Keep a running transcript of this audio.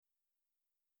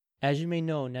As you may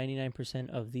know,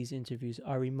 99% of these interviews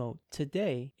are remote.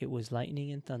 Today, it was lightning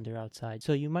and thunder outside,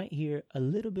 so you might hear a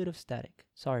little bit of static.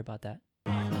 Sorry about that.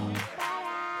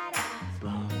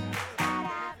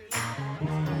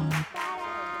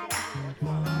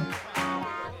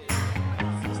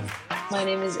 My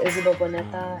name is Isabel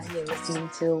Boneta, and you're listening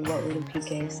to What Would a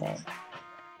PK Say?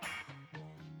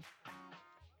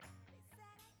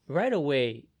 Right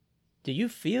away, do you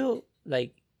feel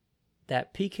like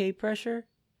that PK pressure?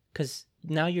 Because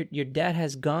now your dad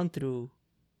has gone through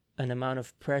an amount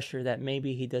of pressure that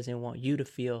maybe he doesn't want you to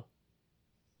feel.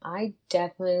 I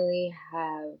definitely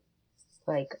have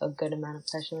like a good amount of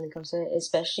pressure when it comes to it,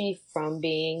 especially from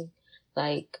being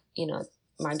like,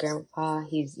 my grandpa,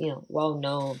 he's, well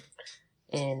known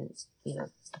in, the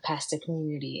pastor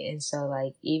community. And so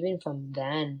like, even from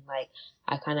then, like,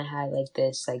 I kind of had like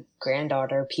this like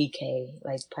granddaughter PK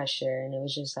like pressure. And it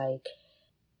was just like,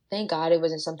 thank God it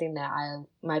wasn't something that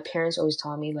my parents always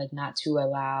taught me like not to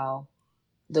allow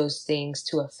those things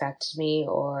to affect me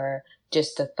or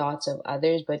just the thoughts of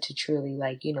others, but to truly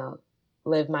like,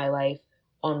 live my life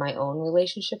on my own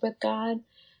relationship with God.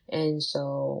 And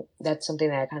so that's something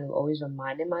that I kind of always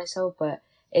reminded myself, but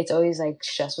it's always like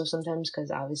stressful sometimes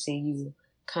because obviously you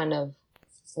kind of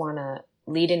want to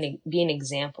be an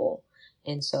example.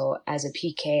 And so as a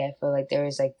PK, I feel like there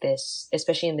was like this,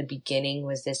 especially in the beginning,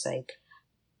 was this like,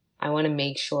 I want to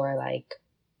make sure like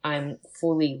I'm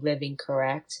fully living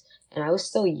correct. And I was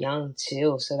still young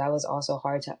too. So that was also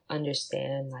hard to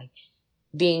understand, like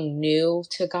being new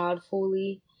to God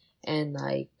fully and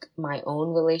like my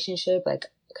own relationship, like,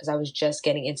 cause I was just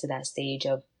getting into that stage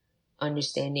of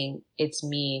understanding it's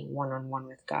me one-on-one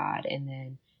with God. And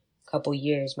then a couple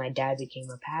years, my dad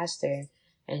became a pastor.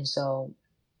 And so,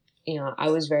 I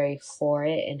was very for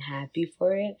it and happy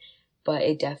for it, but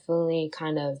it definitely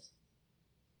kind of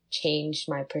changed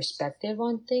my perspective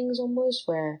on things almost,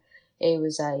 where it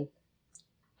was like,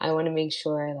 I want to make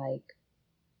sure like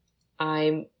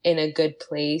I'm in a good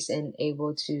place and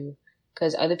able to,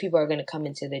 because other people are going to come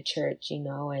into the church,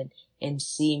 and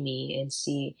see me and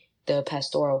see the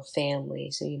pastoral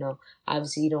family. So,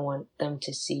 obviously you don't want them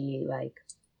to see like,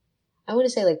 I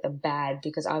wouldn't say like the bad,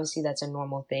 because obviously that's a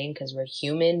normal thing because we're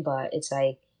human, but it's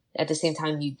like at the same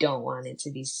time you don't want it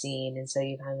to be seen. And so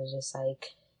you kind of just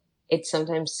like, it's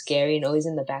sometimes scary and always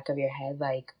in the back of your head,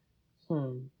 like,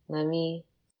 let me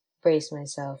brace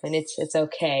myself. And it's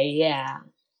okay. Yeah.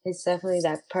 It's definitely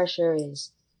that pressure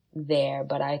is there,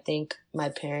 but I think my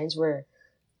parents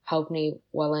helped me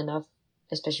well enough,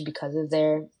 especially because of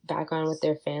their background with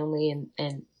their family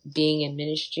and being in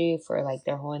ministry for like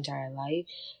their whole entire life,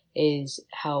 is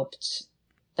helped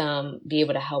them be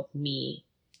able to help me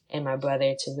and my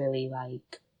brother to really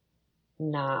like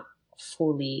not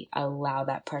fully allow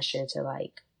that pressure to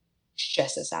like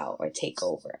stress us out or take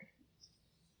over.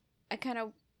 I kind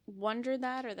of wonder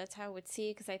that, or that's how I would see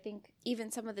it, because I think even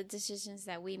some of the decisions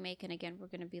that we make, and again, we're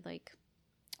going to be like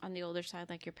on the older side,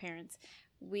 like your parents,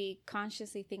 we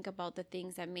consciously think about the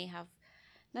things that may have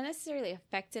not necessarily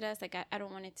affected us. Like, I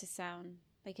don't want it to sound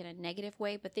like in a negative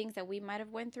way, but things that we might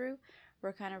have went through,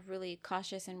 we're kind of really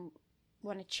cautious and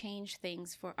want to change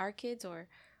things for our kids, or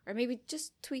maybe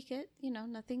just tweak it,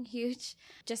 nothing huge,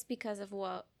 just because of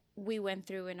what we went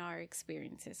through in our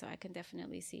experiences. So I can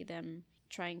definitely see them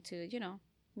trying to,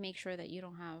 make sure that you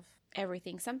don't have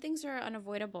everything. Some things are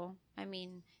unavoidable. I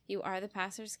mean, you are the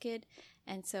pastor's kid,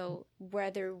 and so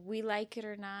whether we like it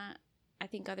or not, I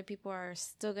think other people are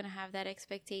still going to have that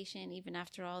expectation, even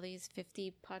after all these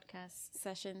 50 podcast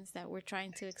sessions that we're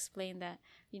trying to explain that,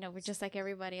 we're just like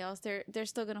everybody else. They're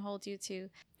still going to hold you to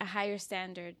a higher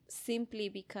standard simply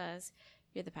because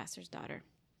you're the pastor's daughter.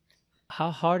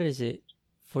 How hard is it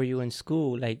for you in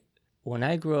school? Like, when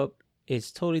I grew up,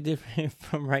 it's totally different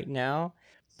from right now.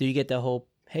 Do you get the whole,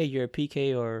 hey, you're a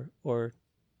PK or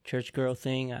church girl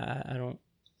thing? I don't.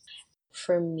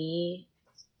 For me,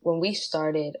 when we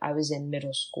started, I was in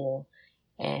middle school,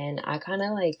 and I kind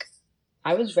of like,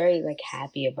 I was very like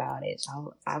happy about it.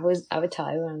 So I would tell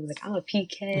everyone like, I'm a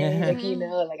PK,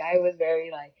 like, like I was very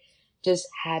like just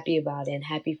happy about it and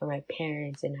happy for my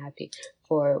parents and happy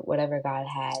for whatever God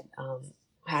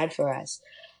had for us.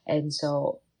 And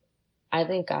so I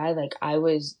think I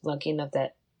was lucky enough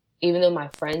that even though my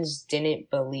friends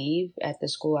didn't believe at the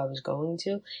school I was going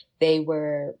to, they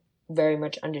were very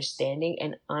much understanding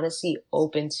and honestly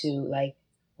open to like,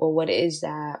 well, what is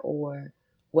that? Or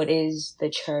what is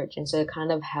the church? And so it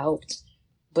kind of helped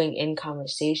bring in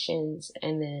conversations.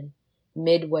 And then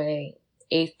midway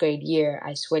 8th grade year,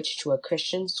 I switched to a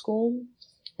Christian school.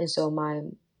 And so my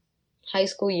high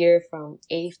school year from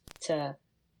 8th to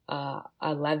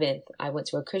 11th, I went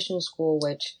to a Christian school,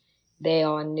 which they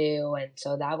all knew. And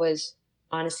so that was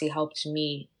honestly helped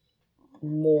me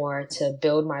more to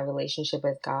build my relationship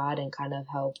with God and kind of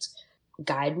helped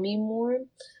guide me more.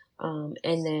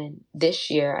 And then this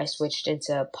year I switched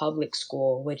into public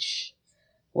school, which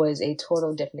was a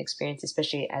total different experience,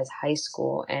 especially as high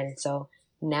school. And so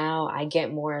now I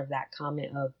get more of that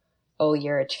comment of, oh,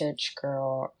 you're a church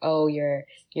girl. Oh, you're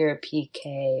a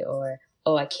PK, or,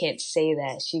 oh, I can't say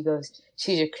that.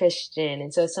 She's a Christian.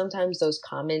 And so sometimes those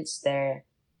comments, they're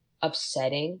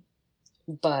upsetting,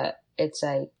 but it's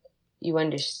like, you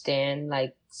understand,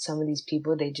 like, some of these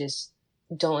people, they just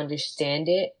don't understand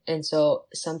it. And so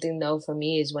something though for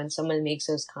me is when someone makes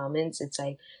those comments, it's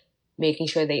like making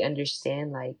sure they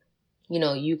understand, like,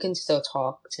 you can still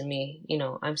talk to me.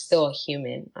 I'm still a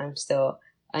human. I'm still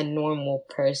a normal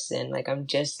person. Like, I'm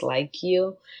just like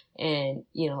you. And,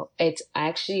 it's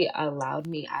actually allowed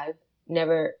me, I've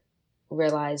never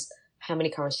realized how many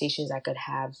conversations I could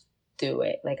have through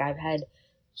it. Like, I've had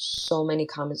so many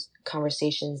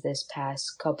conversations this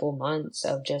past couple months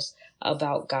of just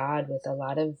about God with a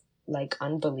lot of like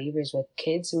unbelievers, with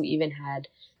kids who even had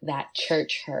that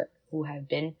church hurt, who have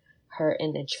been hurt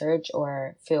in the church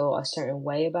or feel a certain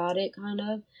way about it, kind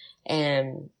of.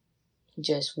 And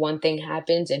just one thing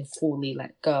happens and fully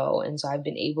let go. And so I've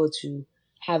been able to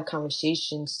have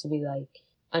conversations to be like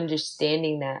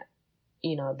understanding that,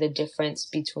 the difference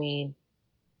between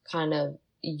kind of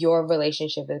your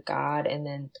relationship with God and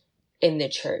then in the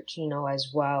church,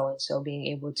 as well. And so being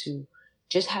able to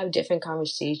just have different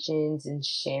conversations and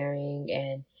sharing,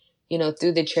 and,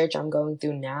 through the church I'm going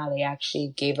through now, they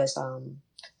actually gave us,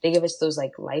 those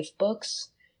like life books.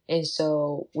 And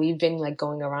so we've been like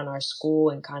going around our school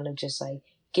and kind of just like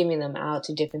giving them out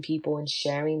to different people and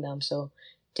sharing them so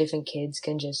different kids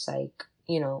can just like,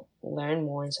 learn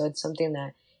more. And so it's something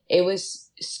that it was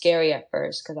scary at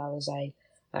first, because I was like,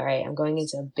 all right, I'm going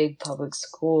into a big public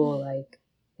school. Like,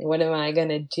 what am I going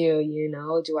to do?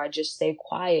 Do I just stay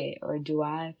quiet, or do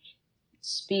I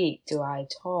speak? Do I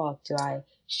talk? Do I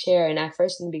share? And at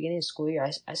first, in the beginning of school year,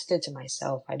 I stood to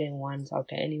myself. I didn't want to talk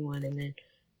to anyone. And then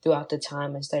throughout the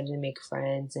time, I started to make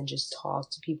friends and just talk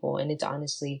to people. And it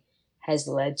honestly has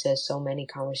led to so many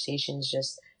conversations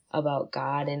just about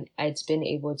God. And it's been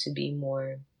able to be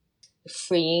more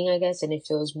freeing, I guess. And it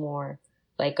feels more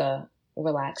like a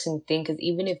relaxing thing, because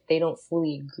even if they don't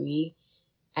fully agree,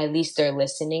 at least they're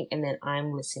listening, and then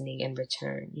I'm listening in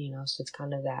return, so it's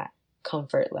kind of that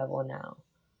comfort level now.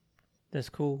 That's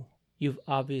cool. You've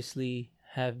obviously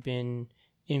have been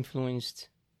influenced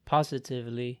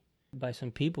positively by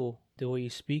some people, the way you're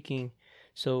speaking.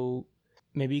 So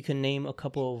maybe you can name a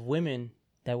couple of women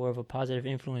that were of a positive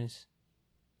influence.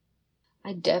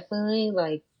 I definitely,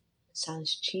 like,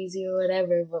 sounds cheesy or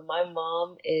whatever, but my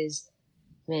mom is,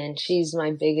 man, she's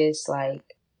my biggest,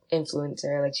 like,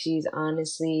 influencer. Like, she's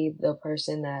honestly the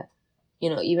person that,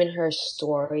 even her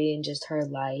story and just her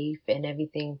life and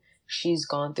everything she's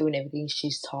gone through and everything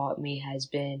she's taught me has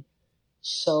been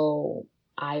so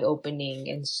eye-opening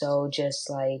and so just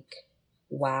like,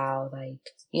 wow.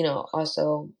 Like,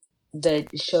 also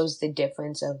shows the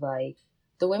difference of like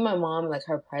the way my mom, like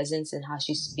her presence and how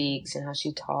she speaks and how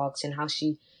she talks and how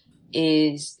she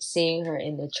is, seeing her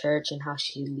in the church and how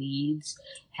she leads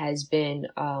has been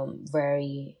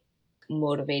very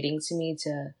motivating to me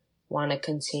to want to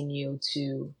continue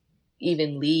to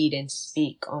even lead and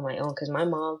speak on my own. Because my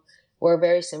mom, we're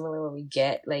very similar, where we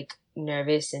get like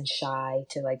nervous and shy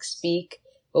to like speak,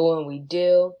 but when we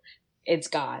do, it's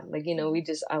God. Like, we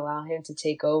just allow him to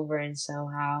take over, and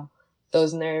somehow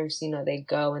those nerves, they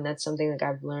go. And that's something like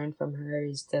I've learned from her,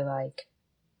 is to like,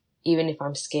 even if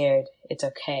I'm scared, it's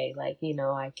okay. Like,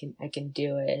 I can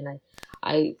do it. And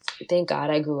I thank God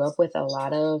I grew up with a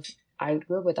lot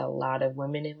of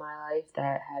women in my life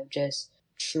that have just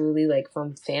truly, like,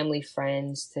 from family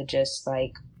friends to just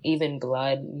like even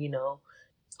blood,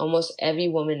 almost every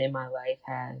woman in my life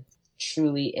has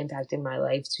truly impacted my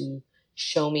life to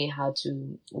show me how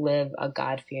to live a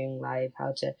God-fearing life,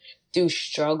 how to do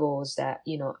struggles that,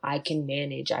 I can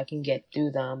manage, I can get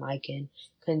through them, I can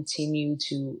continue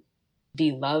to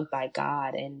be loved by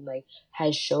God, and like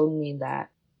has shown me that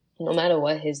no matter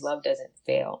what, his love doesn't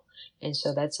fail. And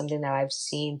so that's something that I've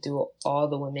seen through all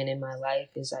the women in my life,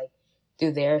 is like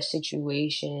through their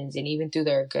situations and even through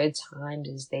their good times,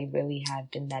 is they really have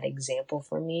been that example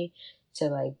for me to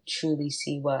like truly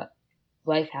see what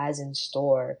life has in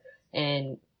store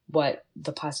and what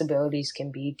the possibilities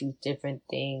can be through different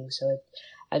things. So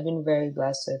I've been very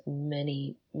blessed with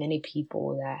many, many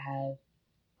people that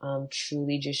have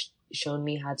truly just shown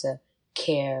me how to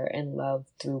care and love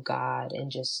through God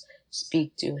and just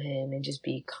speak to him and just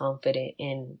be confident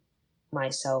in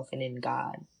myself and in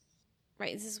God.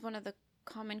 right, this is one of the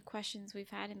common questions we've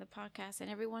had in the podcast, and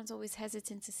everyone's always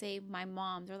hesitant to say my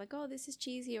mom. They're like, oh, this is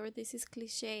cheesy or this is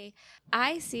cliche.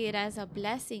 I see it as a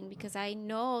blessing because I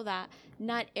know that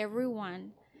not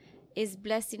everyone is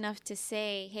blessed enough to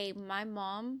say, hey, my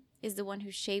mom is the one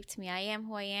who shaped me. I am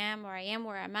who I am, or I am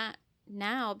where I'm at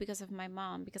now because of my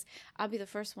mom. Because I'll be the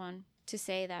first one to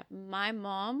say that my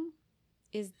mom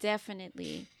is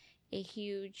definitely a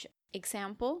huge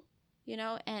example, you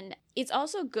know, and it's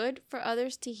also good for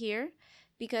others to hear,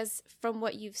 because from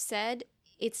what you've said,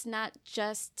 it's not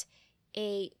just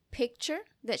a picture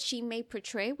that she may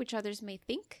portray, which others may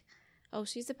think, oh,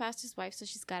 she's the pastor's wife, so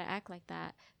she's got to act like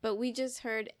that. But we just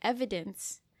heard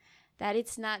evidence that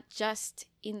it's not just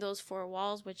in those four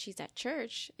walls when she's at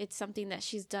church. It's something that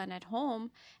she's done at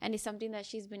home, and it's something that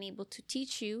she's been able to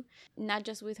teach you, not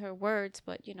just with her words,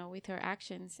 but, you know, with her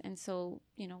actions. And so,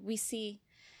 you know, we see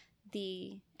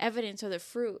the evidence or the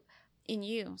fruit in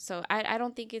you. So I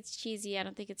don't think it's cheesy. I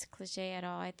don't think it's cliche at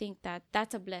all. I think that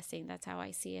that's a blessing. That's how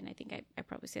I see it. And I think I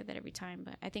probably say that every time,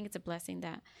 but I think it's a blessing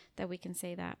that we can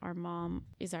say that our mom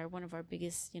is one of our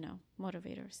biggest, you know,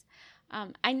 motivators.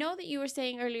 I know that you were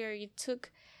saying earlier you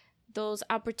took those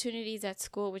opportunities at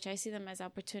school, which I see them as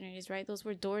opportunities, right? Those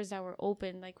were doors that were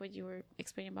open, like what you were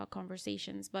explaining about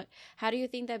conversations. But how do you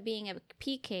think that being a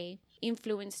PK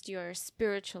influenced your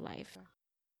spiritual life?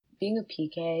 Being a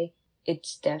PK,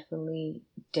 it's definitely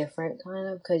different kind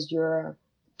of, because you're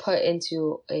put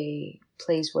into a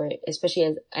place where,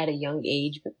 especially at a young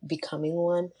age, becoming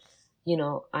one, you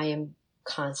know, I am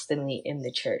constantly in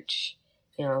the church.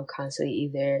 You know, I'm constantly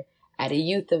either at a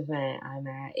youth event, I'm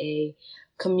at a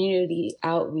community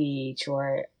outreach,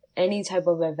 or any type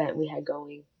of event we had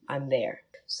going, I'm there.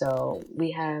 So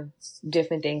we have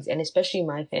different things, and especially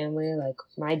my family, like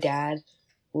my dad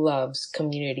loves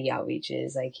community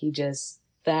outreaches. Like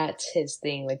that's his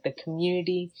thing. Like the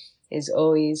community is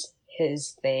always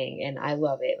his thing, and I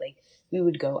love it. Like we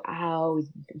would go out, we'd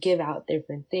give out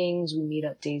different things, we meet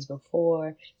up days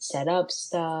before, set up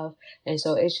stuff, and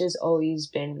so it's just always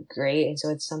been great. And so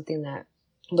it's something that,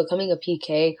 becoming a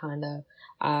PK, kind of,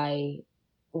 I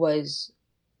was,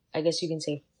 I guess you can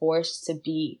say, forced to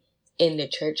be in the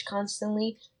church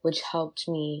constantly, which helped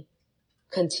me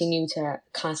continue to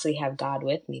constantly have God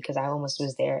with me, because I almost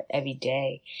was there every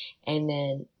day. And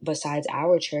then besides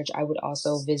our church, I would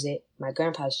also visit my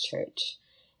grandpa's church.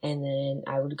 And then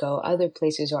I would go other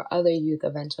places or other youth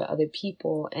events with other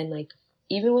people. And like,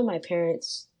 even when my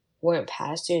parents weren't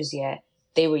pastors yet,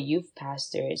 they were youth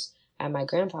pastors at my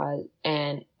grandpa's.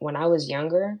 And when I was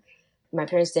younger, my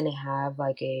parents didn't have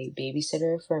like a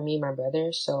babysitter for me and my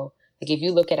brother. So like, if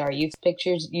you look at our youth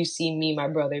pictures, you see me, my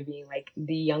brother, being like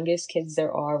the youngest kids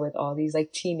there are, with all these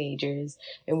like teenagers,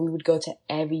 and we would go to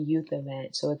every youth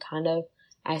event. So it kind of,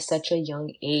 at such a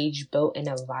young age, built an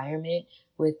environment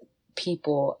with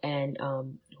people and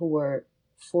who were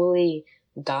fully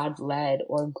God-led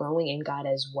or growing in God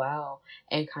as well,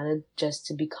 and kind of just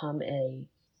to become an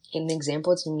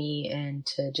example to me, and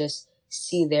to just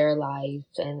see their life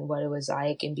and what it was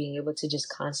like, and being able to just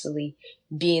constantly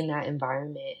be in that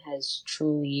environment has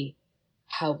truly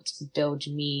helped build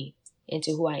me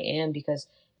into who I am, because,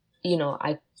 you know,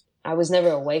 I was never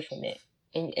away from it.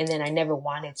 And then I never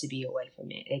wanted to be away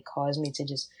from it. It caused me to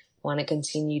just want to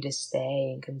continue to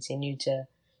stay and continue to,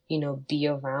 you know, be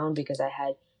around, because I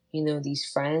had, you know, these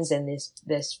friends and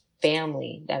this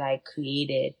family that I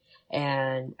created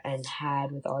and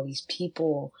had with all these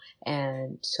people.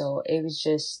 And so it was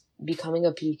just, becoming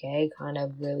a PK kind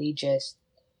of really just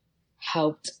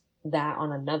helped that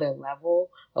on another level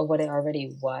of what it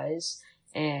already was.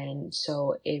 And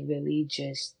so it really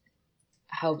just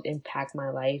helped impact my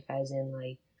life, as in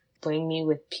like bring me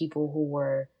with people who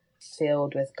were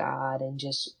filled with God and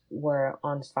just were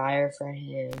on fire for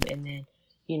him. And then,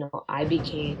 you know, I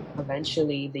became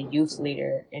eventually the youth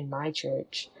leader in my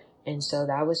church. And so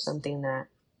that was something that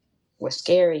was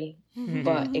scary,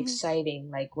 but exciting.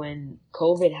 Like when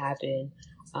COVID happened,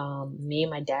 me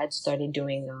and my dad started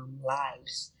doing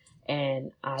lives,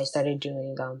 and I started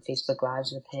doing Facebook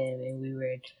lives with him,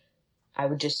 and I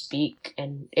would just speak,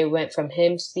 and it went from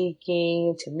him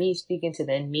speaking to me speaking to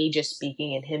then me just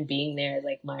speaking, and him being there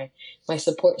like my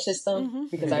support system,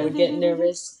 because I would get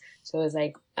nervous. So it was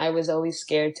like, I was always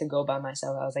scared to go by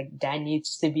myself. I was like, Dad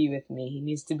needs to be with me. He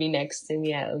needs to be next to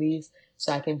me at least,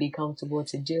 so I can be comfortable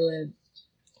to do it.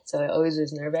 So it always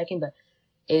was nerve-wracking, but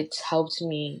it's helped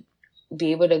me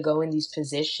be able to go in these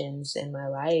positions in my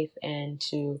life and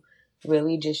to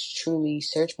really just truly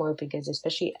search more, because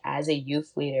especially as a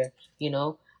youth leader, you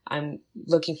know, I'm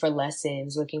looking for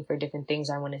lessons, looking for different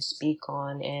things I want to speak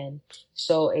on. And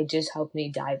so it just helped me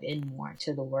dive in more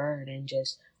to the word and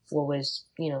just what was,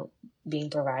 being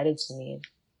provided to me.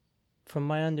 From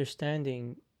my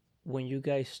understanding, when you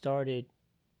guys started,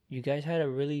 you guys had a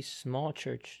really small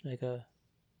church, I think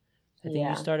you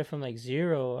Yeah. started from like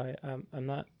zero. I'm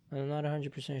not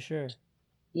 100% sure.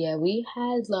 Yeah, we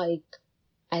had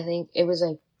I think it was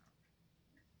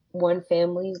one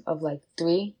family of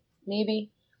 3 maybe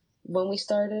when we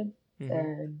started. Mm-hmm.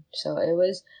 And so it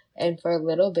was, and for a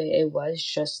little bit it was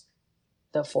just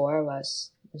the 4 of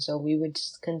us. And so we would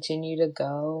just continue to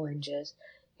go and just,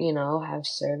 have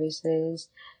services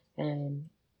and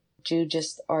do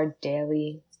just our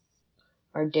daily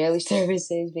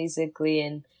services basically,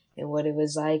 and what it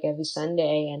was like every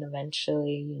Sunday. And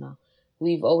eventually,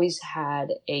 we've always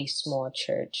had a small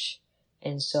church.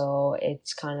 And so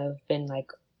it's kind of been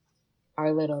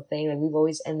our little thing. We've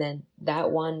always, and then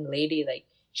that one lady,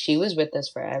 she was with us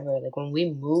forever. When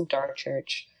we moved our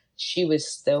church, she was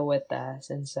still with us.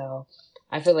 And so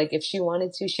I feel like if she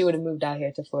wanted to, she would have moved out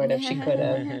here to Florida if she could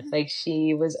have.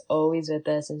 She was always with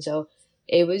us. And so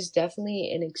it was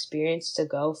definitely an experience to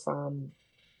go from,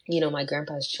 my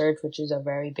grandpa's church, which is a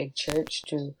very big church,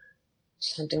 to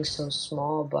something so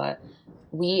small. But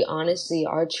we honestly,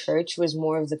 our church was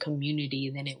more of the community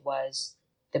than it was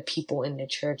the people in the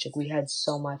church. We had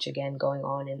so much, again, going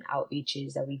on in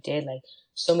outreaches that we did.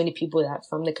 So many people that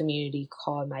from the community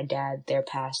called my dad their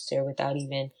pastor without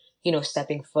even,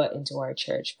 stepping foot into our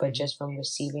church, but just from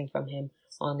receiving from him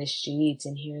on the streets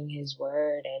and hearing his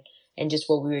word and just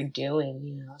what we were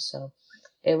doing, So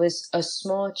it was a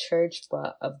small church,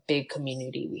 but a big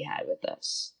community we had with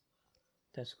us.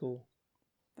 That's cool.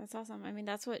 That's awesome. I mean,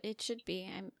 that's what it should be.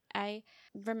 I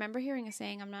remember hearing a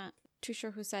saying, I'm not too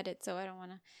sure who said it, so I don't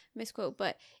want to misquote,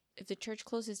 but if the church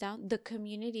closes down, the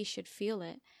community should feel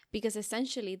it, because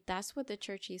essentially that's what the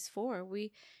church is for.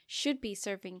 We should be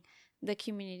serving the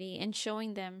community and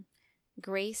showing them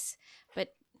grace,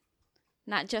 but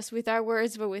not just with our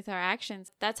words, but with our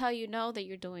actions. That's how you know that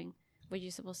you're doing what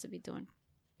you're supposed to be doing,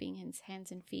 being his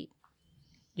hands and feet.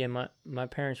 Yeah, my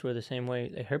parents were the same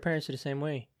way. Her parents are the same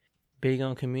way. Big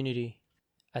on community.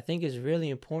 I think it's really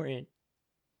important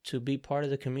to be part of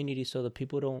the community so that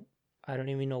people don't, I don't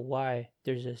even know why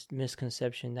there's this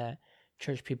misconception that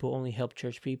church people only help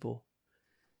church people.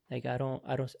 I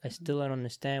still don't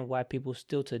understand why people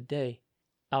still today,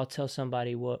 I'll tell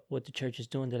somebody what the church is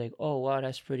doing. They're like, oh, wow,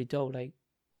 that's pretty dope.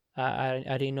 I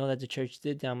didn't know that the church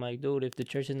did that. I'm like, dude, if the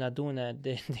church is not doing that,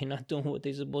 they're not doing what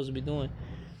they're supposed to be doing.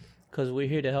 Because we're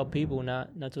here to help people, not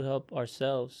to help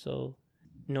ourselves. So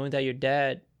knowing that your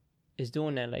dad is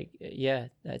doing that,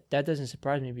 that doesn't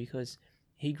surprise me because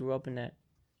he grew up in that.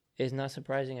 It's not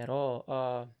surprising at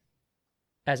all.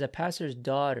 As a pastor's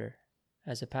daughter,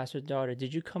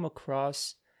 did you come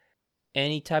across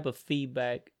any type of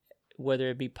feedback, whether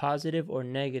it be positive or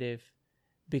negative,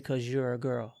 because you're a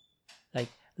girl?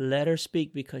 Let her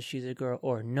speak because she's a girl,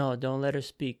 or no, don't let her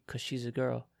speak because she's a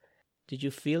girl. Did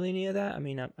you feel any of that? I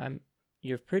mean,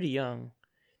 you're pretty young,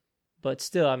 but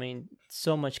still, I mean,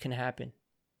 so much can happen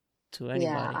to anybody.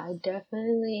 Yeah, I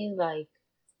definitely,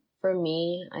 for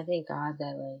me, I thank God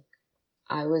that,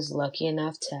 I was lucky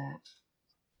enough to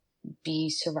be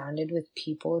surrounded with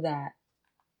people that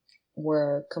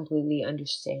were completely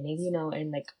understanding,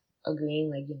 and,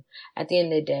 agreeing, at the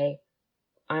end of the day,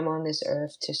 I'm on this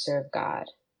earth to serve God.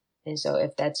 And so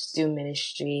if that's through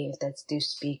ministry, if that's through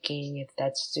speaking, if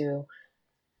that's through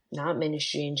not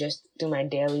ministry and just through my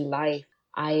daily life,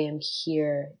 I am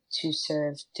here to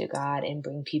serve to God and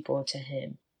bring people to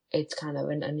Him. It's kind of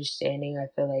an understanding. I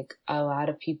feel like a lot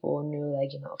of people knew,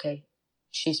 okay,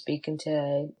 she's speaking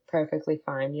to perfectly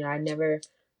fine. I never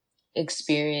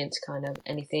experienced kind of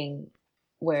anything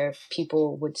where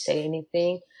people would say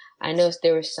anything. I know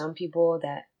there were some people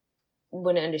that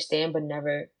wouldn't understand, but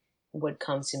never would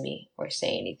come to me or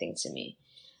say anything to me.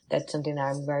 That's something that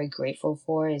I'm very grateful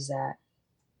for, is that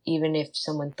even if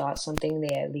someone thought something,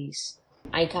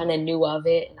 I kind of knew of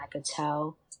it and I could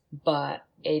tell, but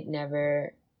it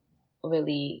never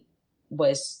really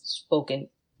was spoken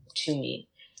to me.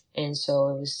 And so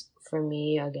it was, for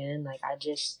me, again,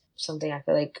 something I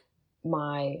feel like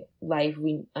my life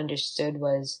we understood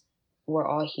was, we're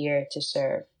all here to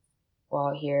serve. We're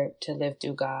all here to live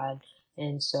through God.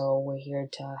 And so we're here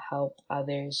to help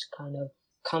others kind of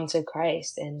come to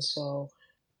Christ. And so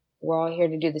we're all here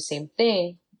to do the same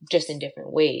thing, just in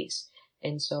different ways.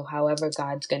 And so however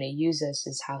God's going to use us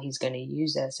is how He's going to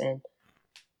use us. And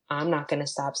I'm not going to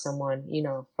stop someone,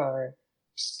 for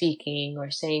speaking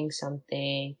or saying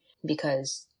something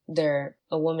because they're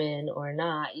a woman or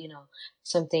not.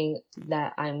 Something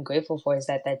that I'm grateful for is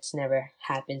that that's never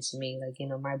happened to me.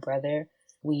 My brother,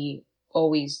 we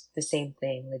always the same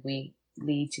thing.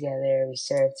 lead together, we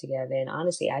serve together. And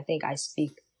honestly, I think I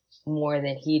speak more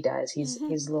than he does. He's a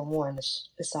little more on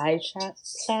the side.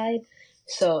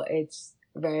 So it's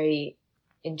very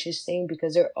interesting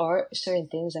because there are certain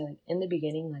things that, like, in the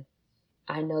beginning, like,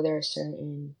 I know there are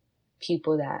certain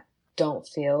people that don't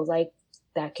feel like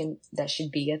that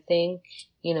should be a thing,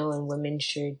 you know, and women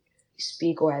should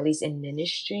speak, or at least in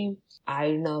ministry.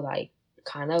 I know, like,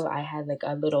 kind of, I had like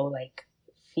a little like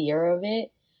fear of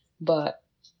it, but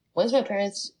once my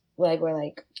parents like were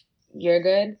like, "You're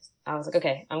good," I was like,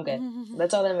 "Okay, I'm good."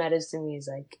 That's all that matters to me, is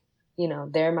like, you know,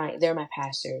 they're my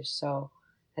pastors. So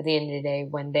at the end of the day,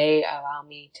 when they allow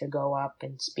me to go up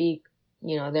and speak,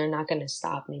 you know, they're not going to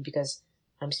stop me because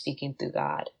I'm speaking through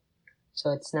God.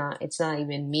 So it's not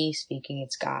even me speaking,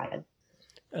 it's God.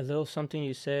 A little something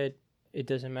you said, it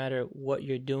doesn't matter what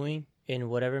you're doing in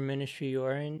whatever ministry you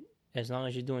are in, as long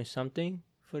as you're doing something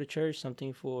for the church,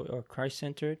 something for or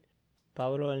Christ-centered.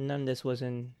 Pablo Hernandez was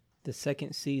in the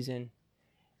second season,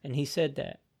 and he said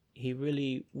that. He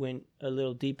really went a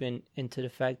little deep into the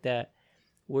fact that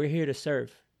we're here to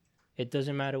serve. It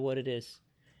doesn't matter what it is.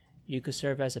 You could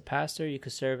serve as a pastor, you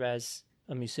could serve as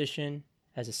a musician,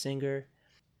 as a singer.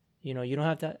 You know, you don't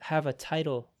have to have a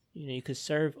title. You know, you could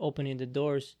serve opening the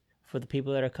doors for the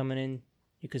people that are coming in.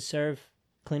 You could serve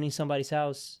cleaning somebody's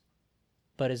house.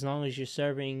 But as long as you're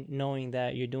serving, knowing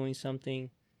that you're doing something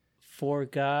for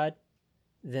God,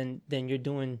 then you're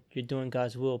doing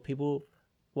God's will. People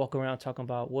walk around talking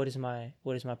about what is my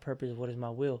purpose, what is my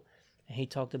will, and he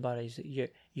talked about it. He said,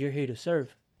 you're here to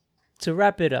serve. To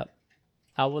wrap it up,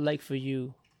 I would like for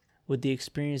you, with the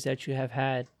experience that you have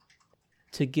had,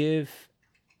 to give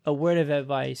a word of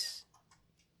advice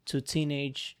to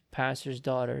teenage pastors'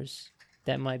 daughters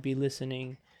that might be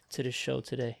listening to the show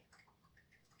today.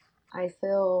 I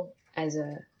feel as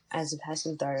a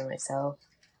pastor's daughter myself,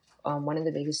 one of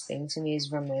the biggest things to me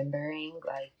is remembering,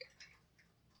 like,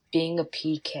 being a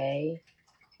PK,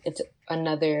 it's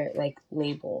another, like,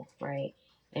 label, right?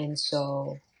 And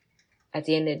so at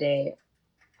the end of the day,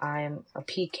 I'm a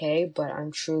PK, but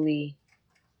I'm truly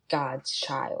God's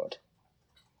child.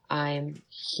 I'm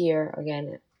here,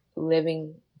 again,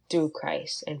 living through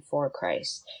Christ and for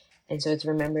Christ. And so it's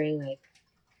remembering, like,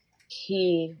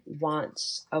 he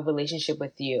wants a relationship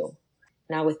with you,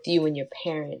 not with you and your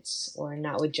parents, or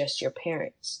not with just your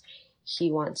parents. He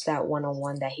wants that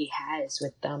one-on-one that he has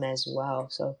with them as well.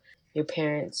 So your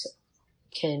parents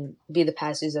can be the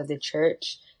pastors of the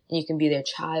church and you can be their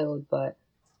child, but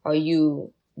are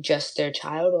you just their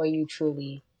child, or are you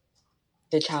truly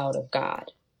the child of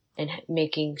God? And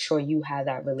making sure you have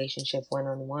that relationship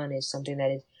one-on-one is something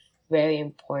that is very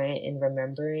important. In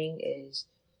remembering is,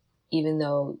 even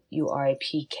though you are a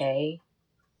PK,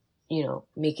 you know,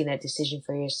 making that decision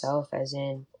for yourself, as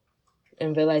in,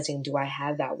 and realizing, do I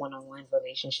have that one-on-one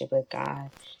relationship with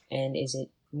God? And is it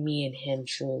me and him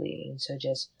truly? And so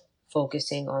just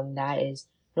focusing on that is,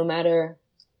 no matter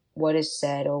what is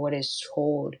said or what is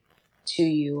told to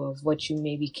you of what you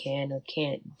maybe can or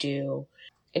can't do,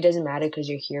 it doesn't matter, because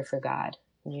you're here for God.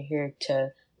 And you're here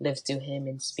to live through him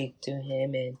and speak through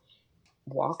him and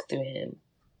walk through him.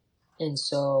 And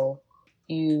so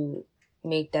you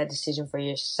make that decision for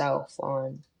yourself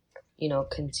on, you know,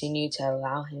 continue to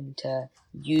allow him to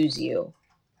use you.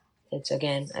 It's,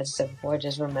 again, as I said before,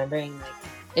 just remembering, like,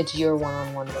 it's your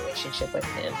one-on-one relationship with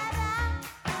him.